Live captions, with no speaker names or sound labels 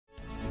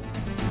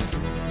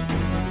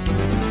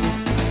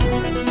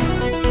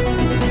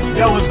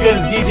Yo, what's good?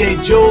 It's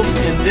DJ Jules,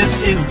 and this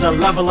is the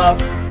Level Up.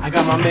 I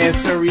got my man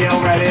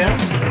Suriel right here.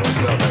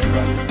 What's up,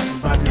 everybody?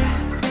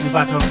 We're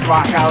about to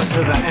rock out to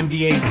the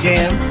NBA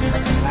Jam,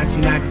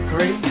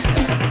 1993.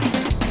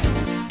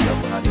 Yo,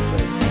 how do you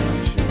play?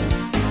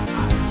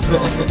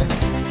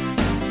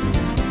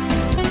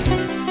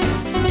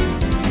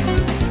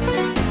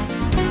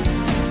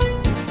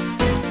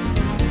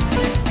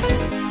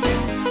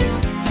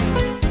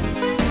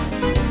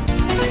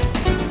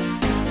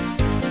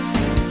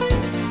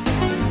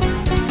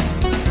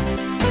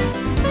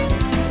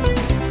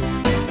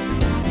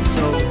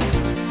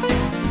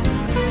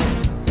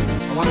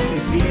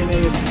 B&A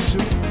is to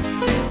shoot,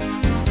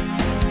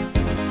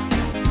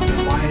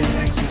 and Y and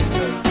X is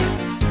to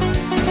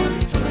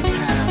like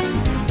pass.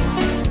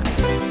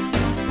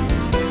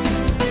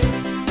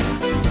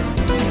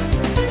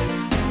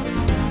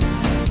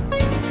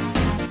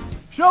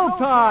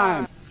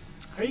 Showtime!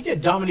 How you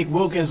get Dominique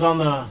Wilkins on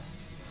the?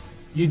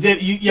 He did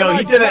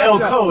an L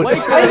code.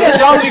 How you get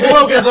Dominique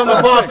Wilkins on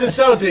the Boston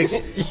Celtics?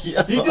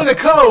 He did a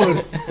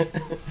code.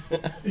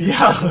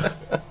 Yo.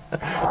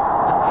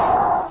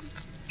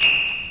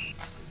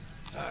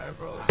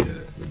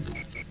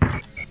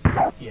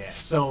 Yeah,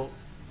 so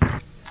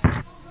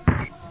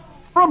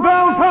From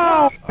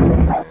downtown!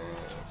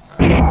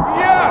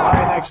 Yeah!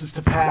 Y and X is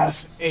to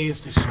pass, A is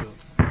to shoot.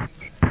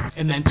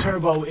 And then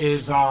turbo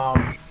is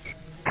the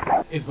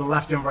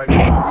left and right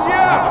button. So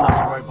Yeah! the left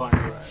and right button.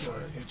 Right. So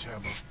hit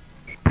turbo.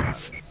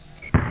 Got it.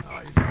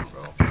 Oh, you done,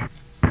 bro.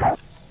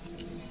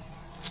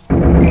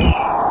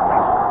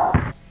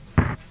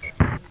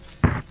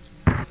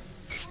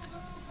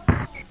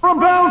 From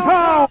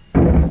downtown!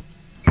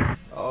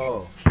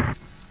 Oh.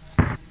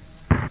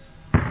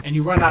 And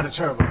you run out of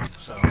turbo.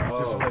 So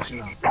just to let you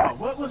know. Oh,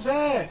 what was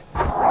that?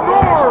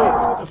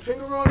 With the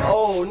finger on it?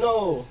 Oh,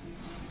 no.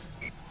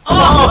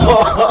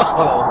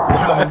 Oh!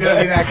 It's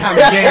gonna be that kind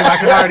of game, I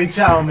can already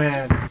tell,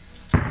 man.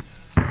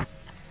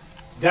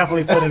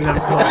 Definitely put in them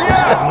codes.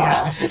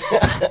 Yeah.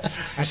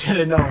 I should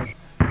have known.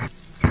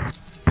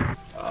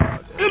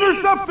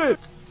 Intercepted!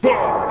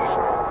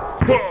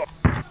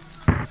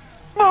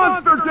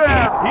 Monster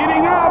Jam!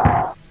 Heating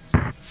up!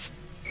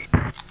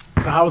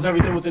 So how was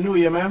everything with the new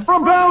year, man?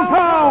 From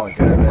downtown! Oh,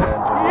 good, man.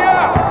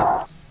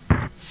 Yeah!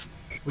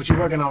 What you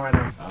working on right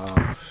now?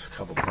 A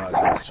couple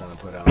projects, trying to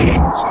put out as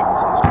much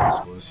content as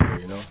possible this year,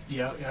 you know?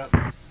 Yep.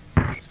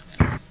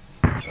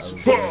 So I've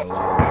been putting in a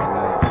lot of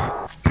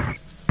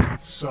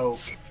nights. So,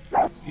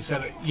 you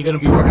said you're gonna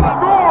be working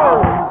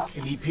on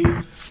an EP?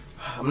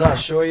 I'm not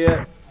sure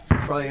yet.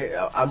 Probably,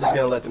 I'm just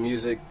gonna let the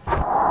music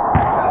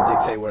kind of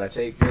dictate where I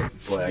take it.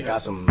 But I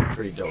got some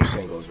pretty dope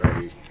singles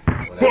ready.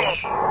 Whenever.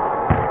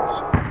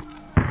 So,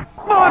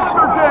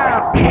 Monster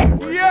Jam!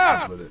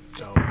 Yeah! with it.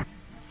 Dope.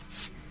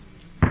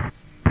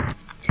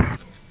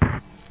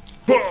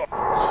 Score!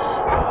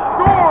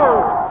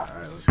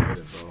 Alright, let's get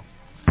it, bro.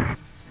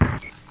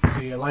 So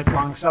you're a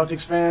lifelong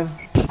Celtics fan?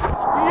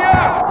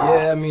 Yeah!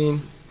 Yeah, I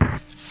mean,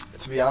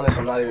 to be honest,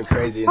 I'm not even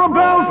crazy into From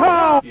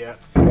downtown! Yeah.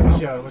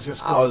 Sure, it was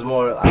just I was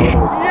always a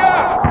baseball fan.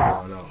 I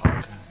don't know.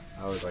 Okay.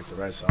 I always like the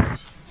Red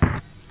Sox.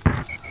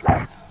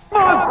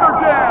 Monster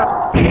Jam!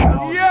 When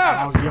I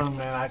Yeah! was young,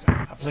 man, I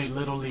played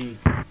Little League.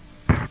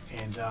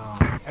 And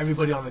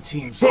everybody on the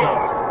team sucked.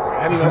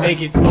 I didn't even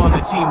make it on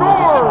the team, we were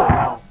just trying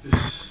out.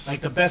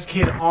 Like the best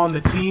kid on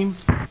the team,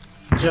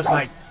 just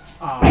like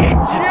tipped.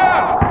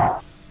 Yeah!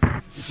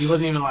 He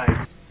wasn't even like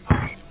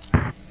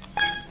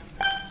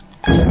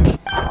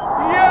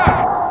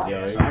Yeah!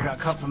 Yeah, so I got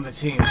cut from the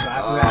team, so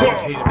after that I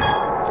just hated it.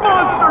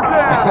 Monster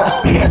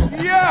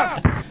Jam! Yeah!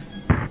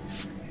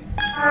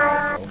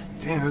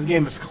 Damn, this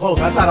game is close.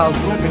 I thought I was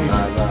whipping you.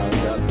 Nah, we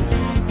got this one.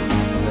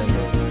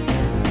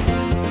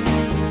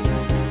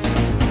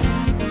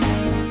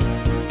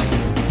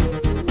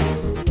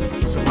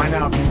 So right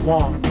now, if you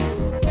want,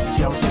 you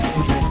see how it says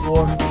entry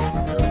 4,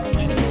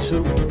 entry 2,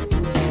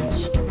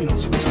 you can,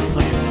 switch the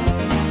players.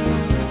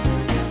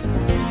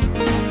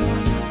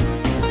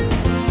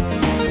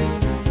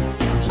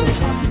 I'm still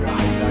trying to figure out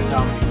how you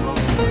got Dominique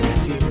Wilkins on your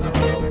team.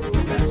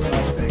 That's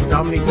suspect.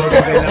 Dominique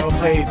Wilkins, they never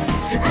played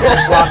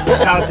Boston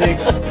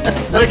Celtics.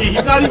 Look,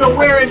 he's not even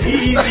wearing,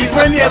 he's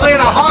wearing the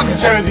Atlanta Hawks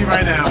jersey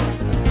right now.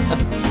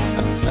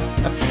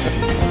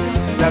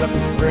 Setup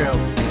is real.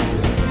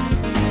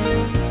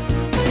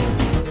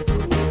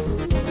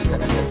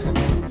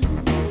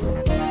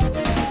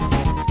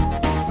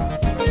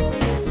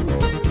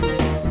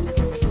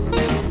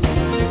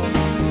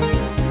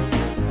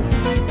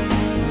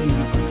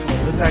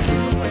 This actually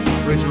looks like the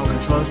original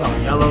controller. It's all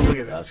yellow. Look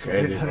at that. That's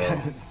crazy, bro. I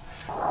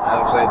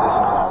haven't played this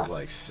since I was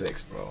like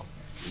 6, bro.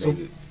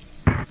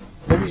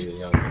 Maybe even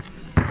younger.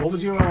 What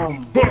was your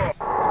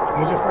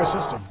first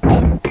system?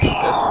 This?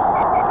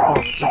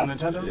 Oh, Super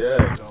Nintendo?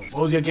 Yeah.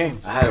 What was your game?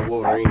 I had a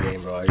Wolverine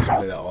game, bro. I used to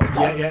play that all the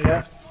time.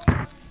 Yeah.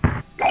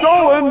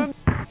 Going!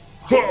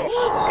 Yo,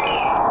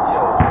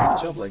 how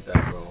do you jump like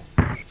that, bro?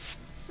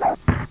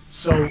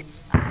 So,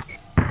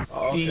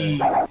 Okay.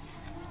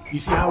 you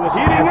see how it's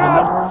the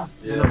number?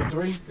 Yeah. Number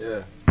 3?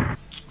 Yeah.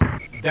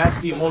 That's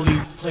the only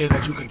player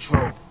that you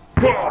control.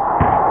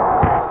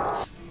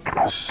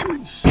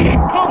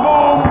 Come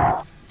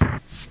home.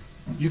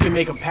 You can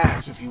make them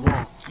pass if you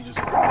want. You just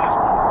hit the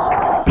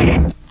pass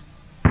button.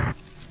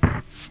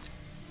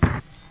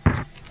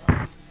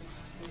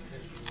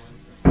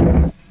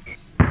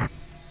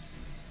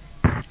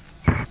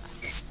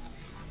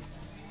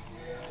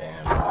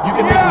 You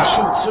can make him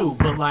shoot too,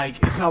 but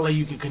like it's not like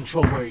you can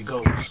control where he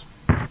goes.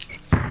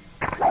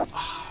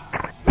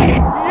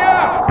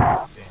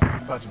 Yeah. Damn,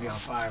 I'm about to be on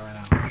fire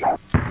right now.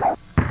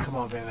 Come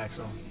on, Van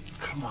Exel.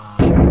 Come on.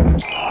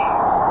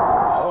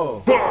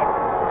 Oh.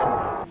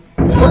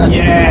 Come on.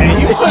 Yeah,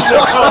 you put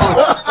the code.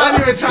 I'm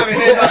not even trying to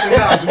hit nothing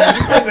else, man.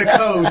 You put the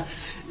code.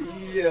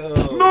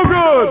 Yo. No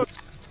good.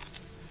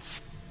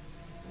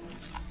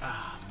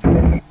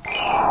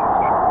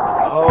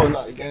 Oh,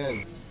 not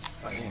again.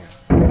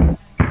 Damn.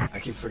 I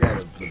keep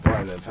forgetting the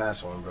button and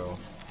pass one, bro.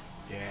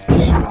 Yeah,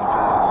 Shooting the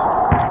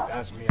pass.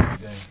 that's me every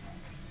day.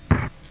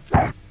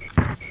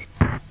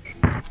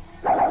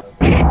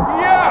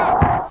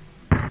 Yeah.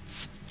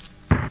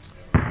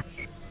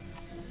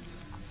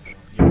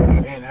 Yo,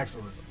 Van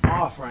Exel is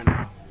off right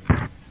now.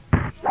 There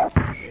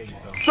you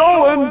go.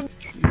 Stolen.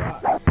 You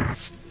got it.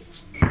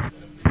 Get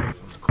it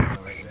from the corner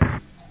right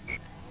there.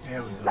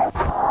 There we go.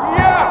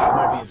 Yeah. There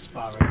might be a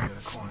spot right there in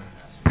the corner.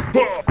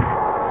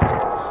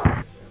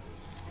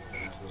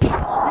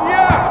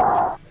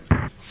 Yeah.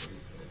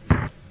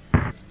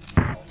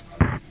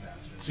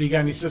 So you got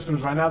any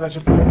systems right now that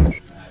you're playing?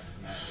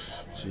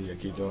 Gee, I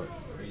keep doing it.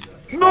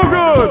 No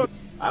good.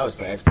 I always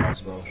play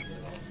Xbox, bro.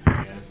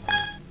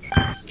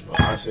 But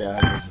honestly, I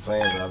haven't been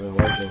playing, but I've been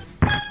working.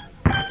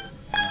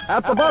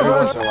 At the Every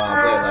once buzzer. in a while, I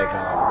play like,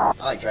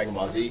 I like Dragon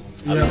Ball Z.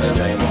 I've been Yeah. playing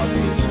Dragon Ball Z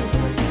and shit.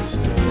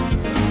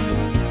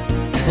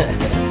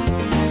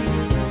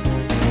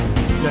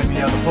 You got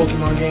any other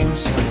Pokemon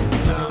games? I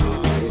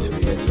used to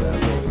be into that,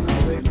 but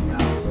not lately.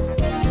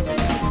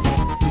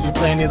 Did you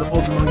play any of the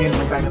Pokemon games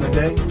like back in the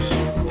day?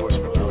 Of course,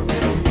 bro. I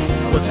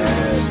What was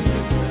systems?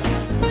 into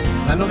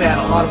that. I know they had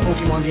a lot of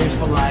Pokemon games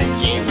for like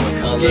Game Boy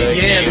Color,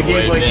 Yeah, the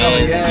Game Boy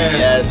Color, Advance, yeah.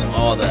 DS,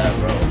 all that,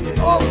 bro.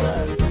 All of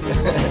that.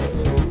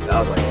 That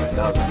was my favorite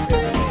game.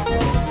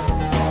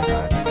 All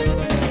time.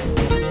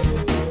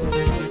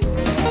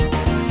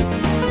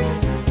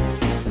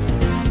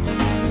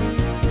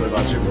 What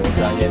about you, bro? What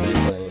kind of games you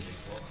playing?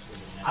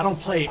 I don't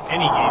play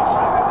any games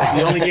right now.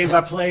 The only games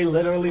I play,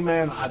 literally,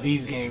 man, are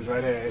these games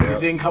right here. If it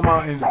didn't come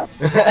out in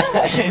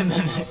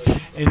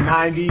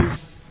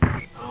 90s,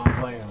 I don't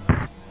play them.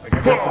 Like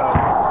I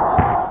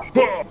got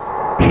the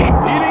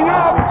Heating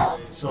up.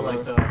 classics, so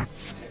like the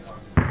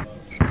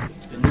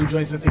new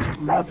joints that they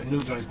keep, not the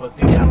new joints, but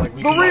they kind of like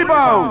The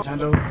rebound.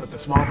 Nintendo with the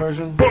small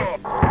version.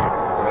 Yep.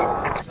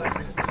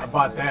 Like, I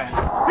bought that. He's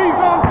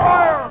on I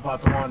fire.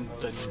 bought the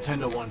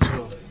Nintendo one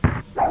too.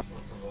 I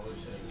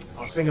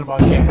was thinking about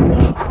getting the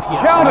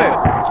PS1. Count it.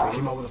 They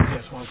came out with a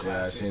PS1 classic.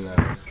 Yeah, I seen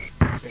that.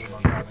 Thinking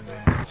about grabbing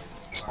that.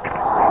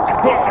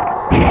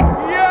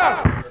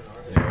 Yeah.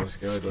 Yeah, what's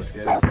good? Let's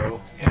get it, bro.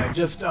 And I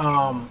just I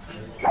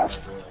got a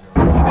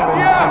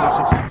Nintendo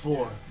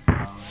 64.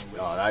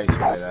 Oh, I used to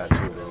play that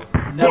too, bro.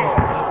 Never,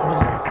 I was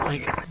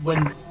like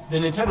when the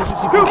Nintendo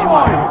 64 came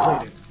out, I never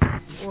played it.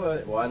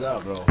 What? Why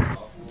not, bro? Too busy?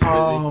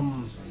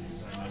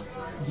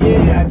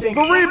 Yeah, I think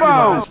The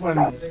rebound. that's when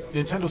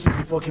Nintendo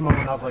 64 came out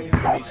when I was like in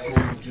high school,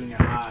 junior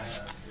high.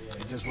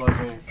 It just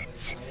wasn't. We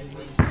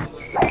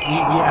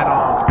had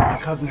my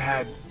cousin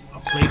had a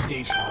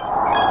PlayStation.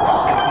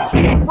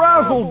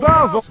 Razzle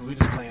dazzle. So we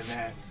just playing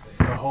that.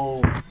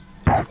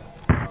 The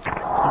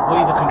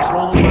way the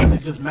controller was,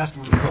 it just messed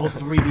with the whole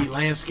 3D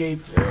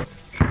landscape. Yeah.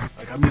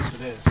 Like I'm used to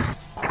this.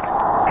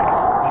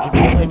 Like if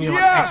you play me on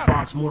Yeah.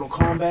 Xbox Mortal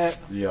Kombat,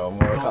 Yo,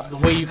 Mortal the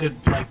Kombat. way you could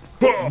like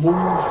move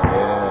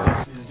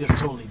Yeah. is just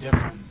totally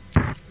different.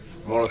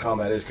 Mortal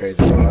Kombat is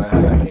crazy, bro. I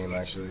had that game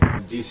actually.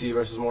 DC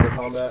versus Mortal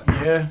Kombat.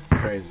 Yeah.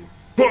 Crazy.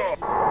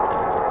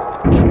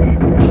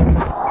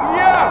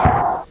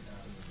 Yeah.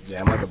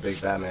 Yeah, I'm like a big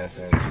Batman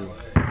fan too.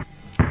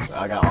 So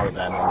I got all the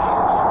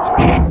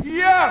Batman games.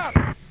 Yeah.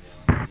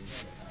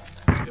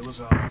 There was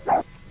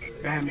a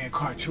Batman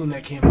cartoon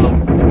that came out like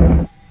in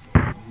the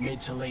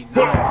mid to late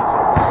 90s.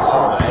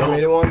 Oh, the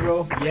animated one,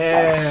 bro?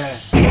 Yeah.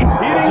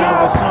 That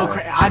joke was so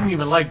crazy. I didn't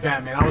even like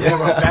Batman. I was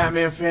never a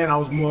Batman fan. I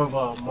was more of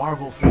a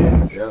Marvel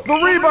fan. Yep. The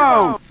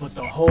rebound. But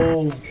the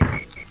whole,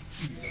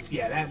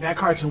 yeah, that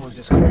cartoon was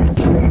just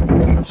crazy.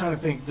 I'm trying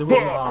to think. There was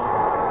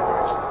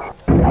a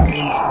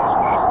famous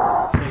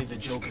person who played the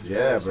Joker.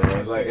 Yeah, bro.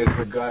 It's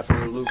the guy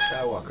from Luke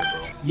Skywalker,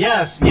 bro.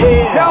 Yes,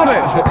 yeah. Count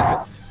it.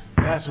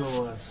 That's what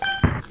it was.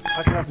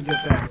 How can I forget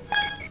that?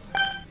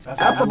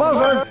 That's At the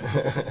buzzer.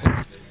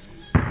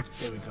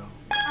 There we go.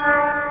 Oh!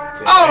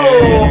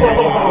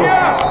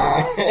 Yeah.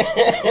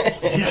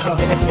 Yeah.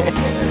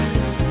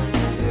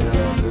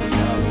 Just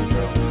got me,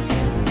 bro.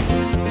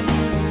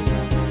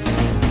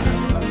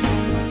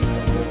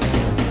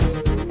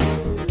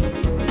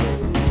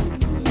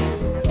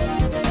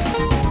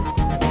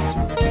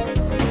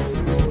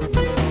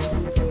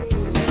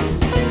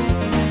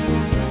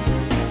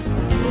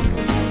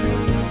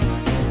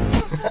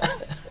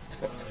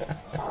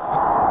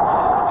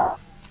 Alright,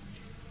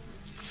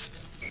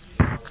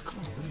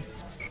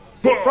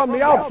 From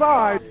the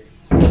outside.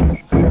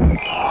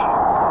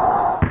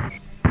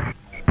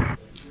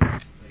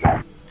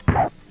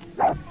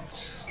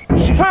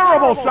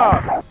 Terrible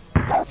shot.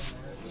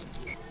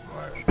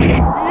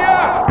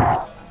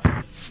 Yeah.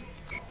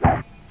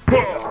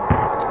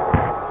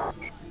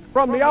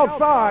 From the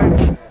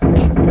outside.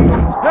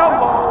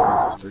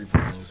 Hello. Those 3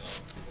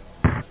 pointers.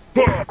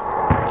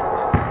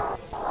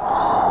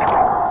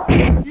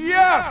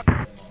 Yeah.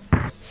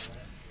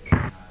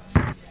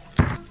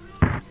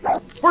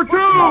 For 2.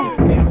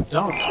 Damn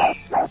dunk.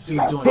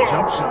 Dude doing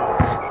jump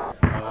shots.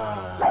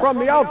 From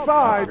the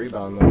outside.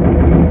 Rebound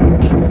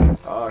though.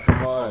 Oh,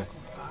 come on.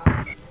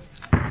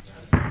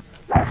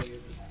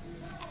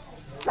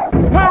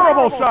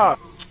 Terrible shot.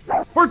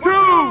 For 2.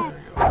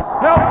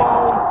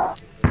 Hello.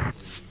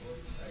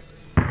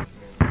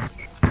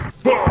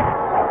 Look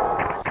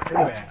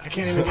at that. I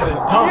can't even get a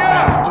dunk,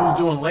 man. This dude's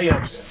doing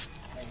layups.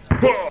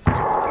 Hey,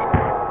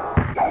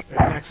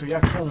 Maxwell,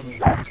 y'all killing me.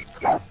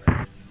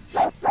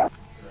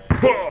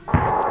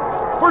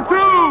 For 2.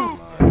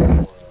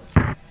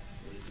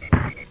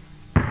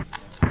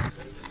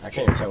 I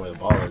can't even tell where the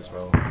ball is,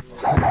 bro.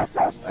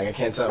 Like, I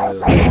can't tell where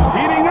the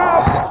Heating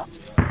up.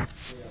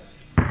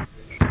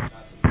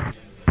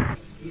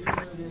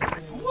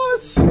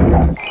 What?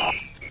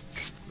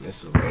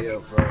 Missed the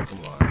layup, bro.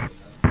 Come on.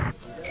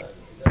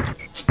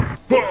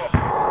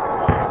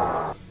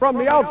 From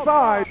the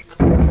outside.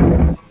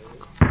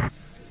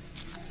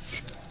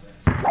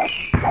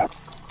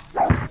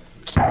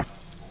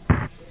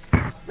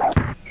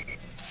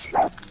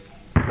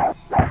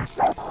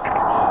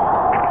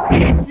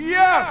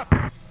 Yeah.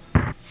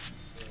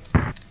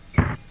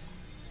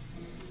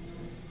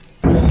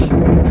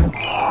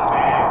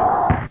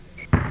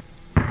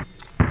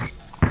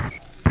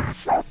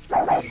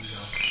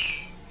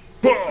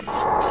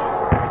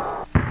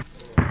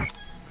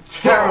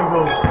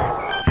 Terrible.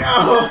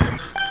 Yo.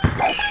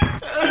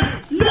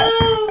 Yo.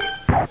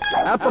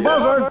 At the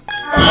buzzer.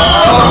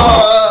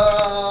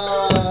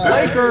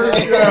 Lakers.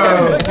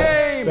 The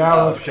game. That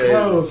was crazy.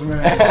 close, man.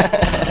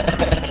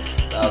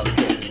 That was a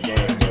crazy game,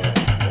 man.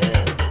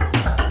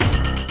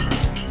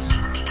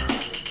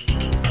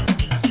 Damn.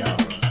 Let's go.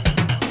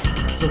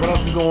 So what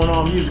else is going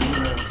on musically,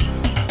 man?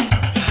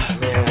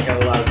 Man, I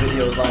got a lot of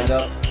videos lined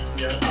up.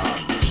 Yeah.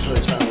 I'm just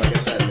really trying to, like I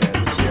said, man,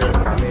 this year,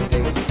 my main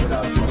thing is to put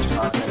out as much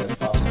content as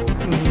possible.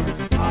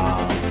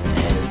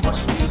 And as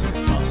much music as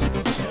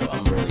possible. So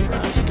I'm really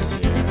grinding this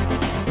year.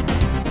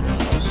 No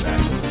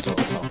distractions, just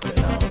focus on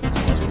putting out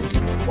as much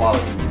music,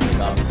 quality music,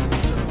 obviously.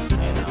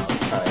 And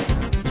trying to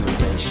do as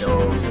many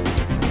shows and,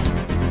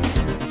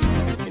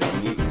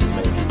 meet as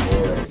many people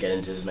and get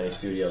into as many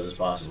studios as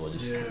possible.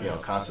 Just,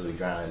 constantly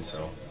grind.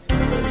 So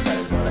I'm really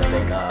excited about it.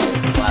 I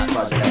think this last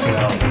project I put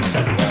out, we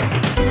set it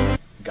up.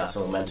 Got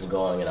some momentum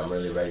going, and I'm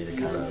really ready to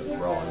kind of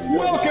grow on it.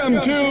 Welcome to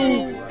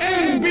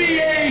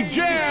NBA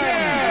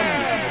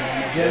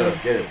Jam. Yeah,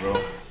 let's get it, bro.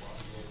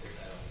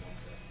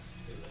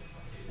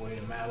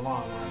 Waiting mad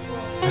long, man,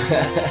 bro.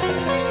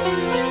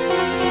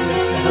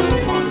 Just set up a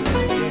long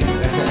game.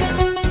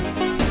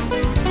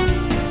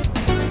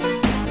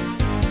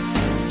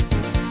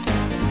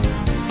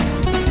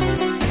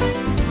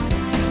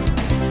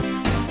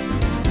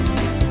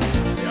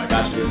 Yeah, I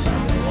got you this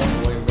time, man.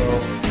 1 point, bro.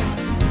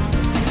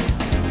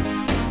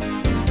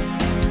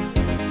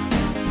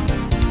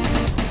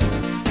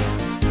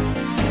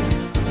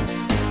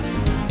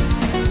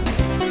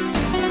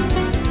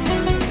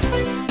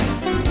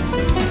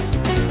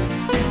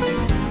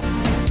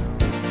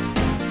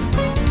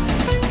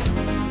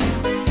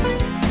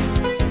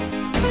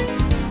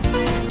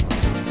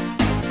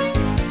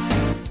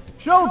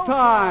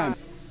 Showtime.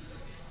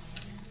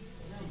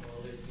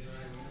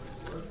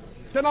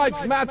 Tonight's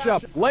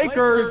matchup,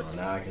 Lakers. Well,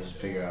 now I can just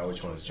figure out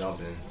which one's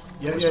jumping.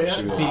 Yeah, which yeah, one's yeah.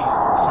 shooting.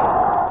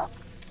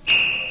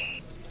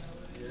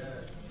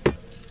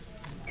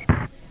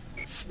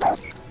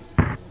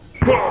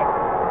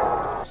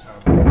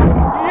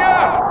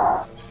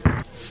 Yeah.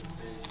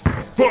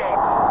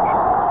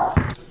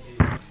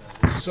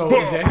 So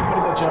is there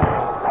anybody that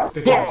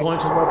you're going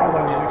to work with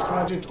on your next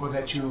project, or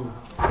that you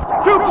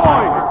 2 points.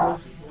 work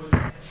with?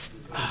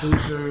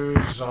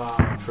 Producers,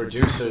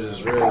 Producers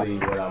is really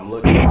what I'm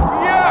looking for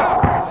Yeah.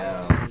 right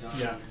now.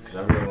 yeah. Because I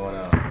really want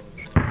to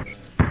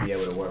be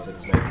able to work with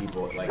as many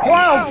people, like, in the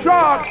Wild studio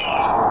shot. as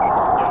possible.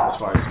 As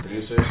far as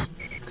producers.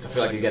 Because I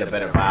feel like you get a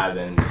better vibe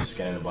than just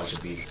getting a bunch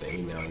of beats to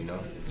email, you know?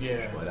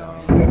 Yeah. But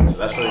so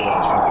that's really what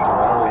I'm trying to do. I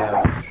don't really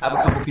have a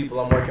couple people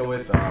I'm working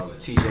with.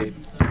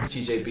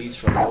 TJ Beats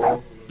from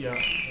Lowell. Yeah.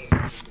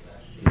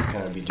 He's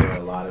gonna be doing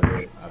a lot of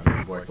it. I've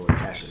been working with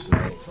Cassius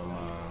Knight from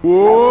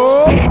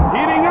Whoa.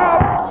 Heating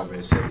up. I remember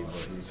his city,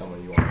 but he's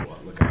someone you want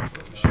to look out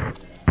for sure.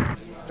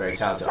 Very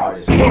talented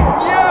artist.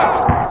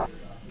 Yeah.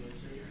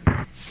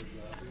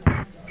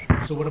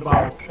 So what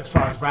about as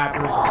far as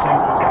rappers or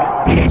singers, any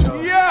artists that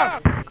y'all? Yeah.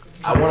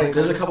 I want to.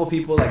 There's a couple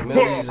people like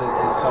Millie's is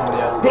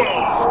somebody I'm looking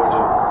forward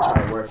to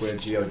trying to work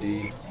with. God.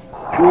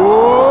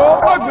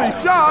 Whoa. Ugly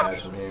Talented shot.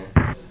 guys from here.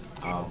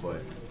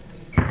 But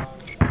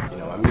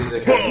my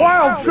music has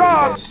Wild really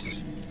shot. been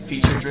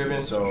feature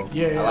driven, so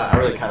Yeah. I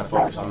really kind of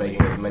focus on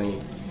making as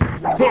many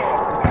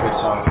good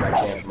songs as I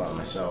can from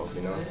myself,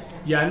 you know?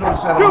 Yeah, I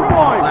noticed that on the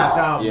last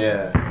album.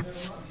 Yeah.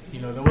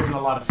 You know, there wasn't a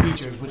lot of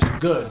features, which is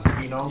good,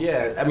 you know?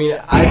 Yeah, I mean,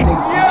 I think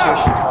features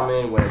should come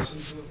in when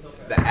it's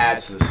that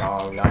adds to the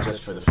song, not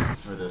just for the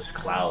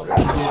cloud or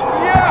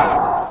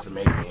just for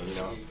making it, you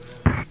know?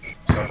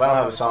 So if I don't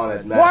have a song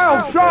that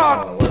matches the person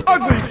I want to work with,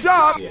 I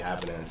don't see it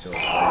happening until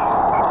it's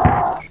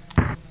like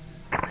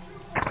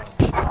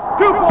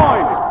 2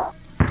 points.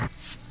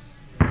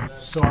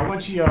 So I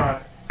went to your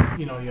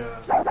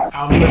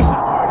album listening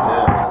party.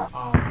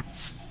 yeah.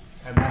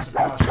 At Master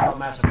Power, shout out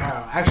Master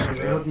Power. Actually,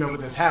 they hooked me up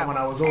with this hat when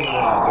I was over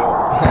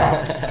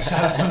there.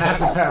 Shout out to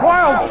Master Power.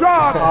 Wild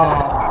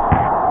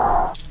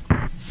shot.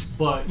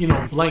 But you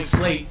know, Blank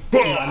Slate. You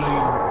know, I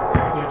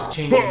know you had to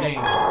change your name.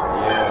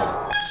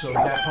 Yeah. So is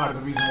that part of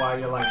the reason why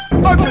you're like?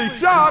 Ugly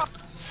shot.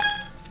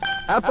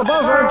 At the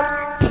buzzer.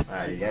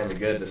 Alright, you got me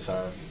good this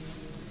time.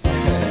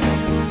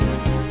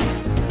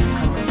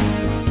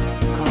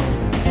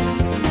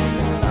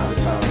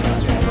 This time I'm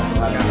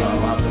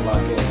have to lock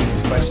in.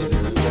 These questions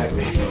are distracting.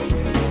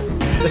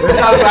 Every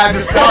time I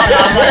just talking,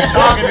 I'm like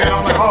talking, and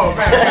I'm like, oh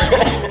man,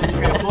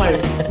 I gotta play.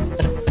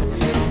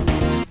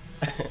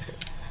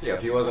 Yeah,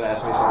 if he wasn't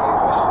asking me so many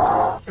questions,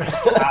 bro.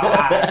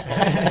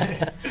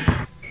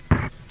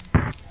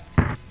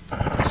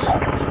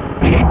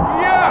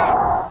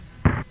 Yeah.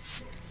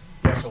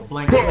 Yeah, so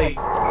Blank Slate. Is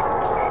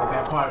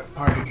that part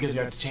of it because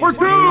you have to change For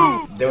your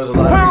name? 2. There was a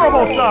lot of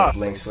reasons I went with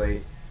Blank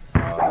Slate.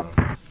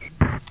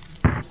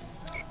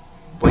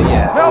 But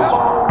yeah,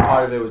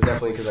 part of it was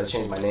definitely because I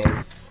changed my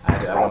name.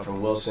 I went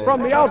from Wilson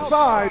From the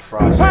outside.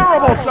 project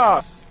Terrible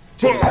shot.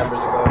 2 Decembers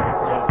ago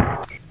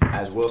Yeah.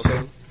 as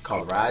Wilson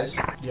called Rise.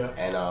 Yeah.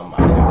 And I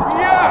was doing a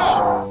lot of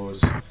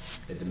shows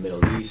in the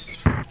Middle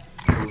East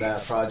from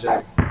that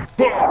project.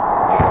 But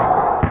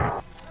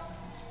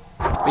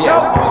yeah,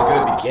 it was a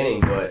good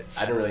beginning, but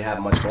I didn't really have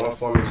much going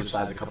for me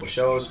besides a couple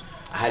shows.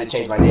 I had to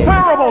change my name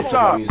because I took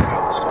my music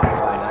off of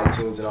Spotify and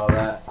iTunes and all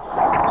that.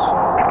 So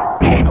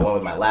I went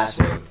with my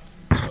last name.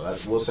 So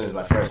Wilson is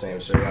my first name,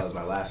 Suriel is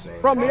my last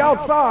name. From the I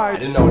outside.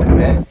 didn't know what it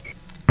meant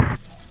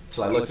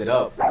until I looked it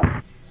up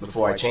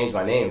before I changed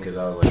my name because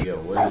I was like, yo,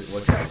 what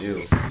can I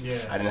do? Yeah.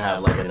 I didn't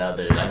have like I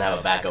didn't have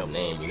a backup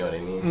name, you know what I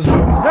mean? So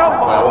when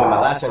I went with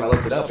my last name, I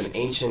looked it up in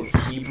ancient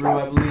Hebrew,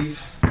 I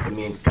believe. It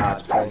means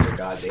God's prince or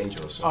God's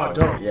angel. So Oh,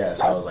 dope. Yeah,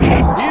 so I was like,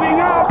 that's actually Eating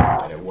up.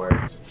 dope, and it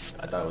worked.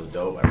 I thought it was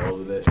dope. I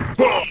rolled with it.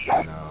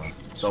 And,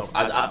 so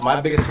my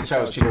biggest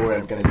concern was people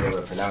weren't going to be able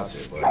to pronounce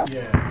it, but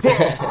Yeah.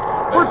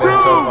 it's been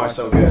so far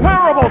so good.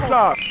 Terrible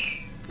shot.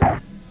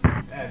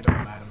 That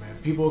don't matter, man.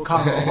 People will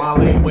call me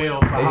Wale Whale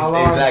for how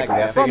long? Exactly.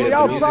 I From figured the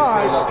if the music's good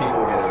outside. enough, people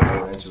will get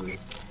it eventually.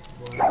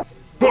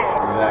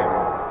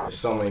 Exactly. There's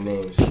so many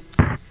names.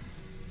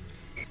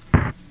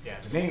 Yeah,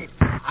 the name.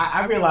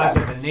 I realized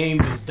that the name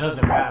just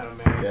doesn't matter,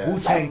 man. Yeah.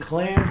 Wu-Tang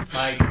Clan,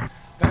 like,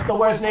 that's the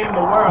worst name in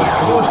the world.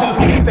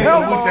 Who you think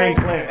of Wu-Tang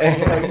Clan? And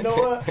you're like, you know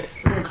what?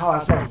 We're gonna call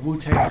ourselves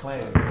Wu-Tang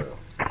Clan.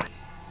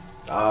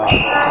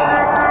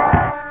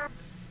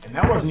 And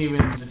that wasn't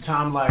even the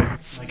time, like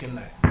in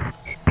the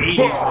 80s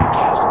when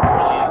cats were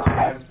really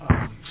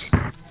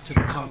into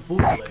the Kung Fu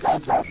flicks. This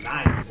is like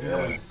 90s, you know?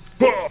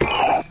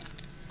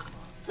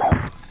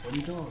 What are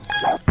you doing?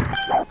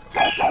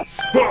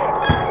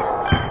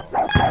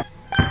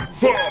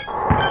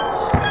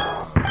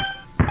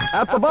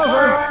 At the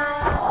buzzer.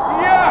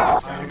 Yeah.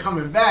 You're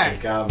coming back.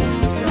 Just got me.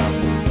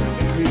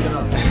 You're creeping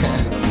up.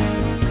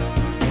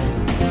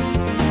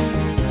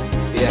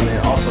 Yeah,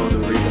 man. Also, the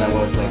reason I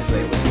went with Blank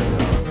Slate was because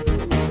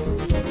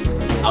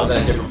I was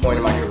at a different point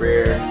in my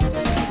career.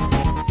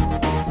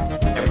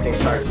 Everything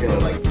started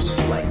feeling like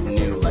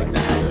new. Like I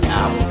had an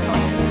album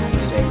coming, I had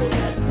singles, I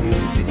had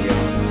music videos,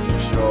 I was doing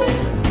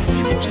shows, and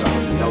people were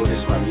starting to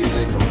notice my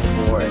music from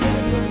before, and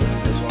then it was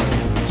this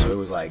one. So it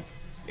was like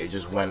it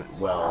just went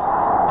well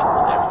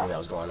with everything that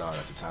was going on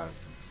at the time.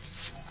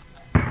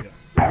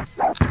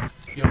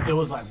 Yo, if there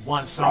was like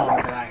one song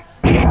that I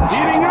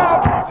had to listen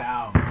to off the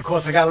album. Of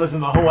course, I gotta listen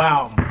to the whole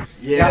album.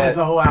 Yeah. Gotta listen to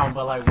the whole album,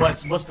 but like,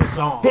 what's the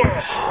song?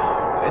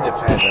 It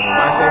depends. I mean,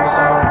 my favorite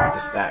song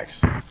is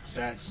Stacks.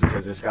 Stacks.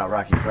 Because it's got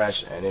Rocky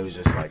Fresh, and it was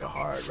just like a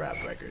hard rap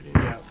record. You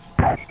know?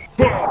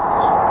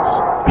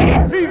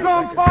 Yeah. He's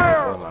on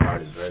fire. One of my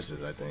hardest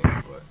verses, I think.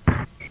 But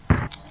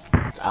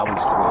the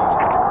album's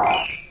cool.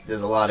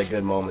 There's a lot of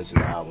good moments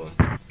in the album.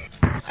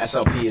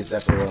 SLP is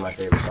definitely one of my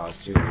favorite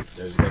songs too.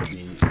 There's gonna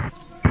be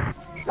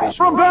visual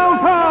From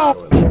downtown.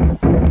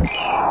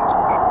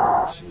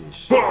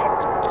 Sheesh.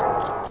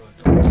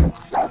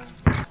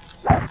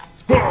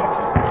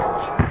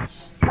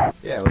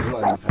 Yeah, it wasn't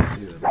letting me pass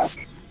either.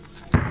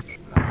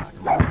 Nah,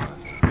 come on.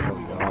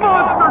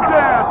 Monster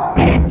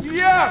Jam.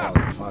 Yeah.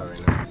 Falling apart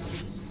right now.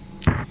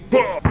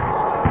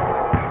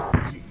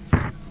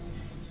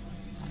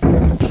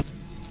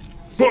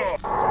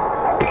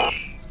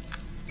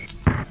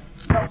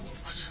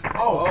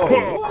 Oh,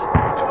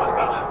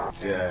 what?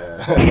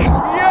 Yeah.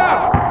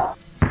 Yeah.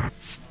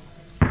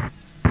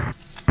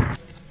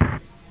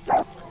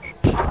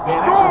 Man,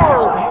 that shit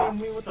keeps on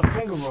hitting me with the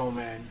finger roll,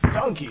 man.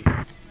 Donkey.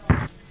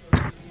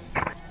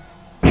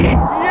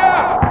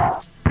 Yeah!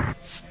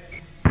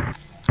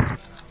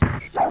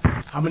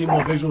 How many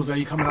more visuals are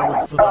you coming out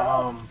with for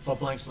the for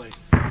Blank Slate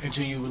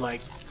until you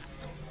like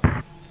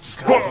just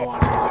kind of go on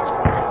to the next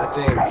project? I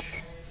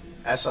think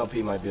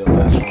SLP might be the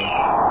last one.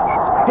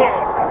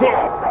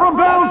 From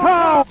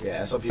downtown!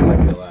 Yeah, SLP might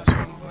be the last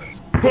one, but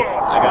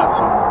I got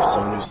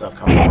some new stuff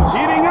coming up.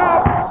 Heating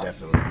up!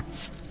 Definitely.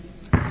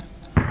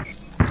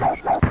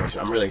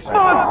 I'm really excited.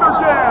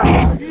 Monster Jam!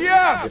 It's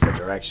Yeah! a different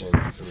direction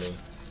for me,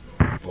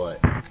 but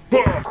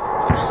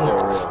it's still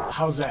real.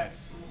 How's that?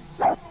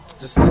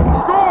 Just it's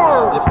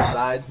a different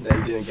side that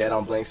you didn't get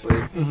on Blank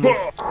Slate.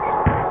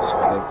 So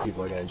I think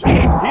people are gonna enjoy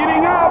that.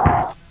 Heating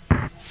up!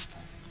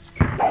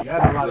 You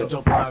got a lot of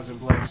dope lines in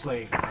Blank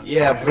Slate.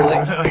 Yeah, but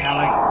like,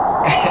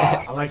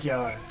 I like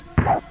your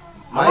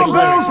my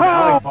lyrics, man.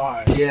 I like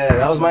bars. yeah,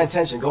 that was my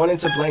intention. Going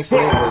into Blank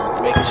Slate was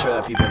making sure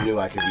that people knew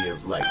I could be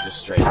like just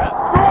straight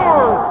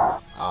rapper.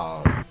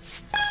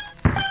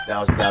 That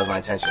was my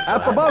intention. So I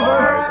had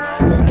bars and I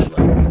just had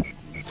like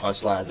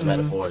punchlines and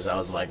metaphors. That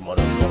was like what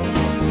I was going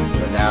for.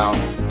 But now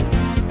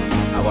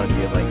I want to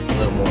be like a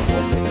little more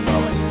open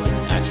about my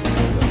like actual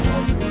things I'm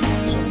going through.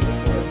 So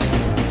before I'm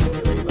trying to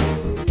articulate like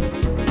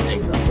the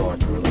things that I'm going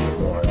through a little bit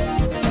more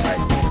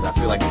directly. Because I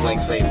feel like Blank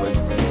Slate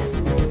was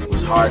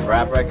hard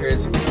rap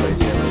records, but it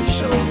didn't really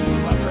show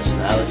my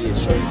personality. It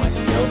showed my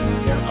skill.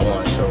 Yeah, I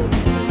want to show who I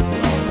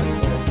am as a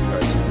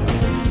person.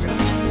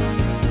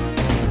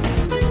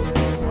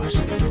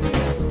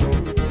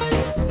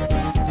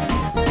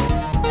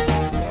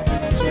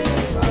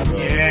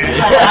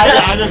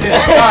 Yeah, I just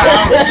hit start.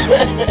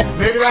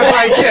 Maybe that's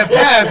why he can't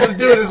pass. This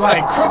dude is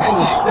like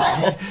crippled.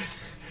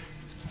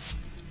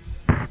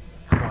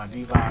 Come on,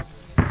 D-Bot.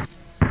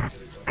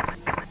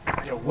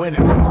 You're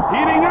winning.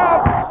 Heating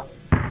up!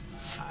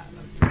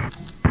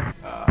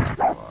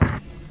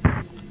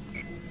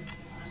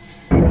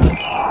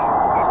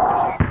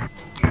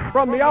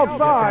 From the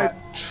outside,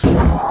 he's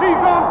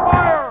on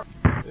fire!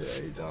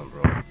 Yeah, you done,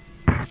 bro.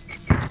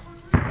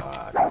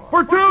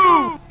 For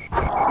two!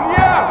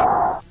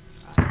 Yeah!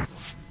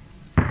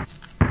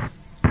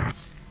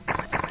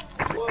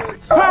 What?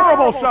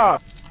 Terrible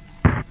shot!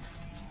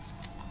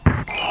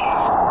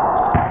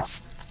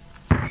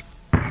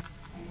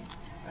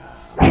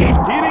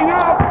 Heating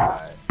up!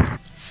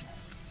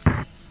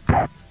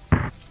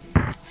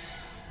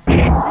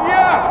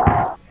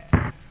 Yeah!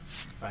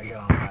 If I get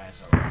on fire,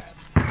 it's alright.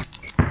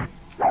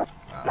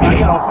 If I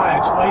get on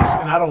fire twice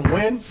and I don't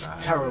win,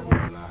 terrible.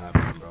 Not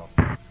happening, bro.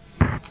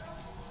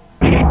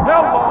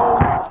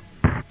 Hello!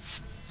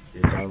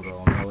 You're done,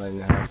 bro. I'm not letting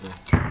it happen.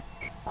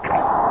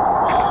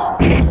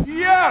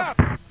 Yeah!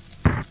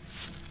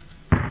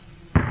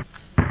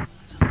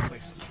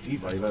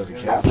 Bro, you better be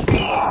careful. You're about to get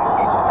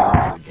injured out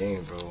for the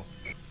game, bro.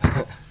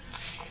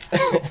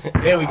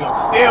 There we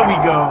go. There we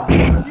go.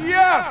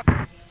 Yeah!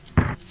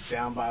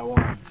 Down by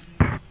one.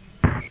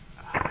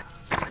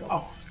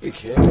 Oh, Be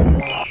careful, bro.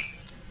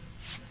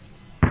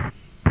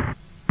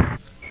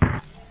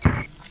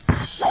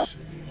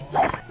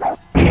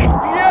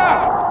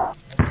 Yeah!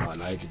 Oh,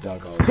 now you can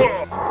dunk all of a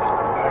sudden.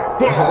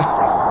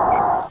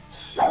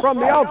 From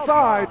the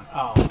outside,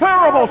 oh.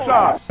 terrible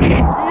shot!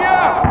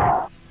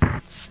 Yeah!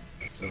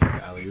 Feels like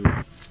an alley-oop.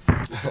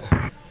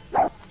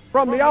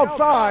 From the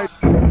outside,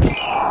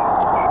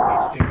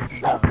 Stick with the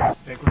guns.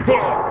 Stick with the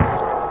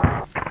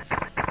guns.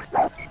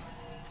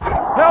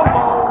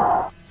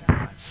 hello!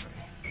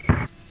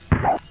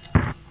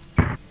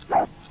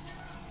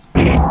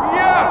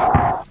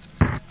 Yeah!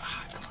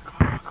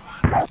 Come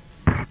on.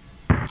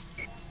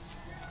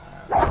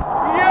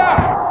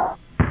 Yeah!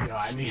 Yo,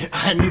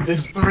 I need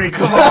this three.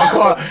 Come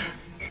on.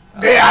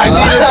 Yeah, I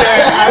needed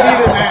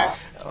that.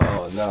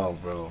 Oh, no,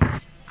 bro.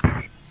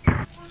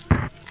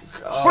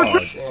 Oh,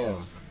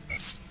 damn.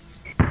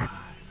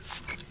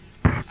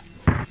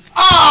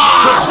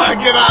 Ah,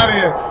 get out of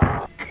here.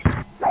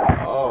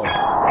 Oh.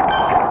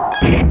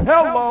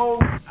 Hello!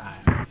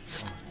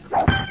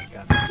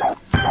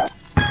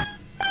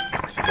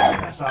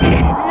 That's all I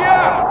needed.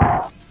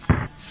 Yeah!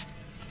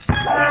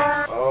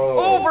 Yes.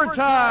 Oh.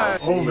 Overtime!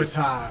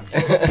 Overtime.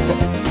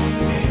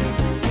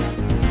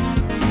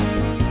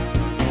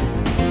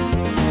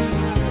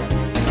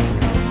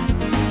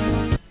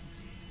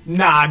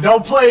 Nah,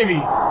 don't play me.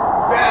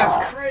 That's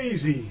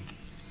crazy.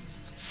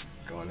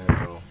 Going in,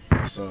 bro.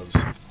 No subs.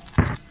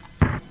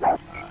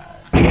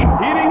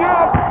 Heating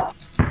up!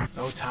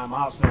 No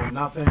timeouts, no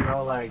nothing,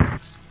 no like.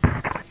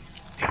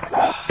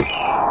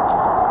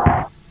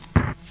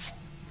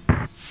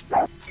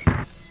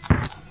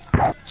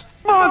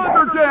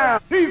 Monster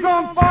Jam! He's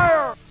on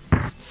fire!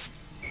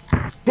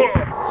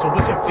 So,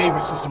 what's your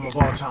favorite system of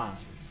all time?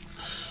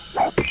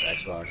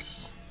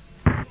 Xbox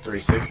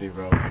 360,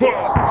 bro.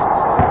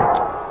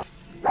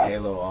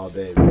 Halo all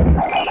day, bro.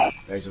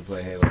 I used to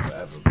play Halo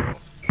forever, bro.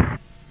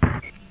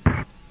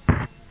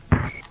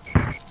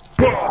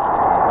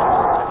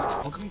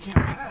 How come you can't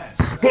pass?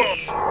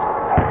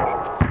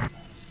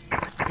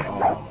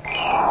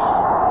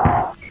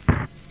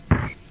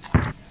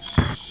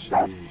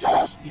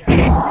 Sheesh. Yes.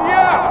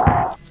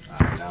 Yeah!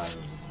 Alright, now I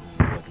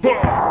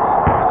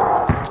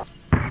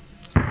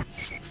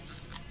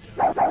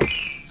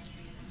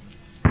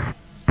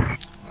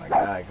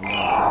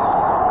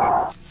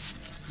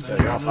Yo,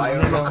 you're on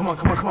fire? No, come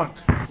on.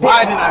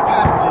 Why did I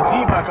pass it to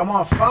D-Buck? I'm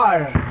on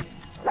fire.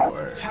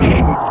 Word. Tell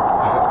me.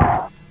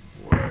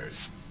 Word.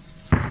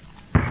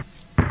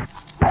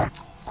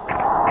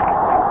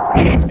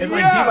 It's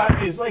like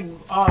D-Buck, it's like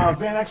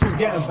Van X was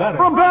getting better.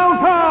 From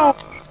downtown.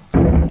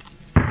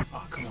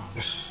 Oh, come on.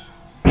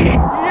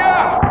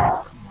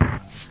 Yeah. Come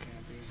on. This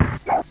can't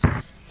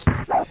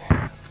be.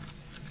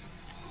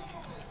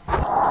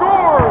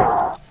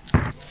 Score.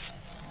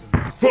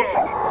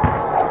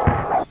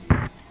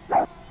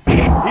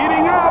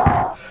 Heating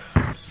up.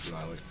 This is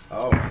not like,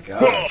 oh my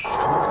god.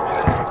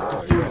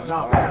 This dude is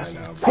not passing.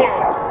 Right now, bro.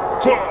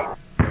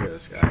 Look at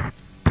this guy.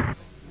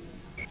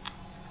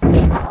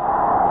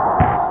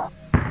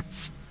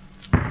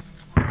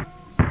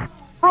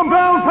 From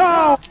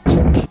downtown.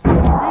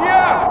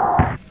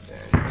 Yeah. Yeah,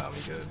 you got me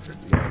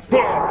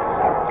good.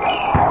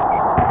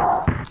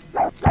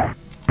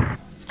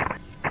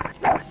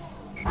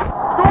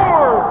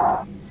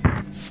 Score.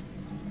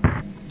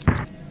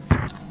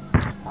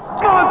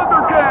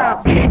 Monster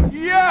Cap.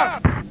 Yeah.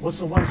 What's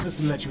the one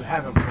system that you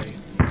haven't played?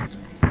 I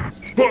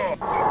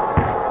think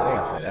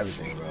I played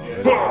everything,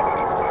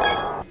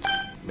 bro.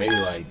 Maybe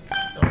like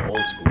the old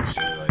school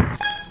shit, like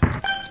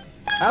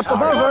At the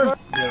buzzer. I don't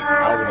think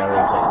I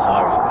really played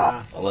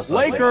Atari. Unless it's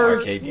like an Lakers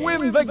arcade game.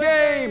 win the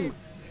game.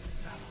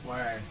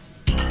 Word.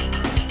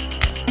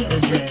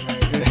 This game, man.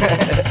 Good.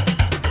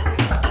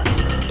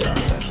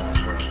 That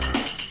time, bro. I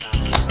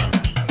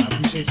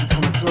appreciate you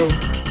coming through.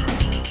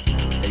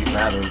 Thank you for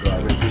having me, bro. I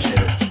really appreciate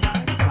it.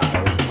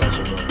 That was a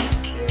pleasure, bro.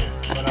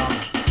 But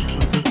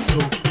so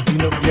do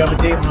you have a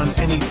date on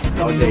any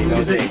No new date, no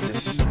music? date.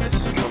 Just this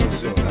is coming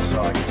soon. That's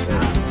all I can say.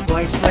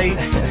 Blank Slate,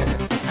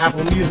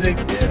 Apple Music,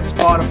 Yeah.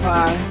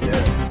 Spotify,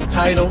 Yeah.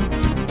 Tidal,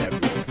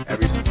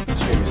 Every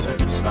streaming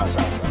service, not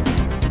SoundCloud.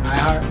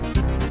 iHeart.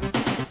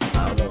 I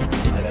don't know.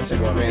 I gotta check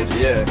my manager.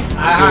 Yeah.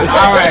 iHeart.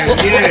 All right,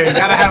 yeah,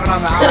 gotta have it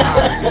on the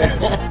iHeart.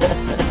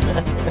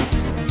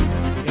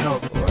 Yeah. Yo,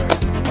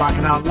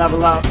 rocking out,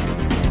 level up,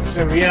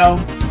 Suriel.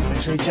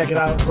 Make sure you check it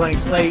out. Blank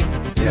Slate.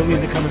 Yeah, New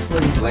music man. coming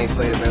soon. Blank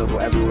Slate available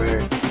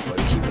everywhere, but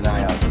keep an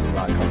eye out. There's a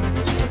lot coming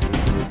this way.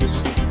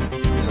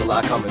 There's a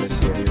lot coming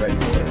this year. Be ready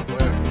for it.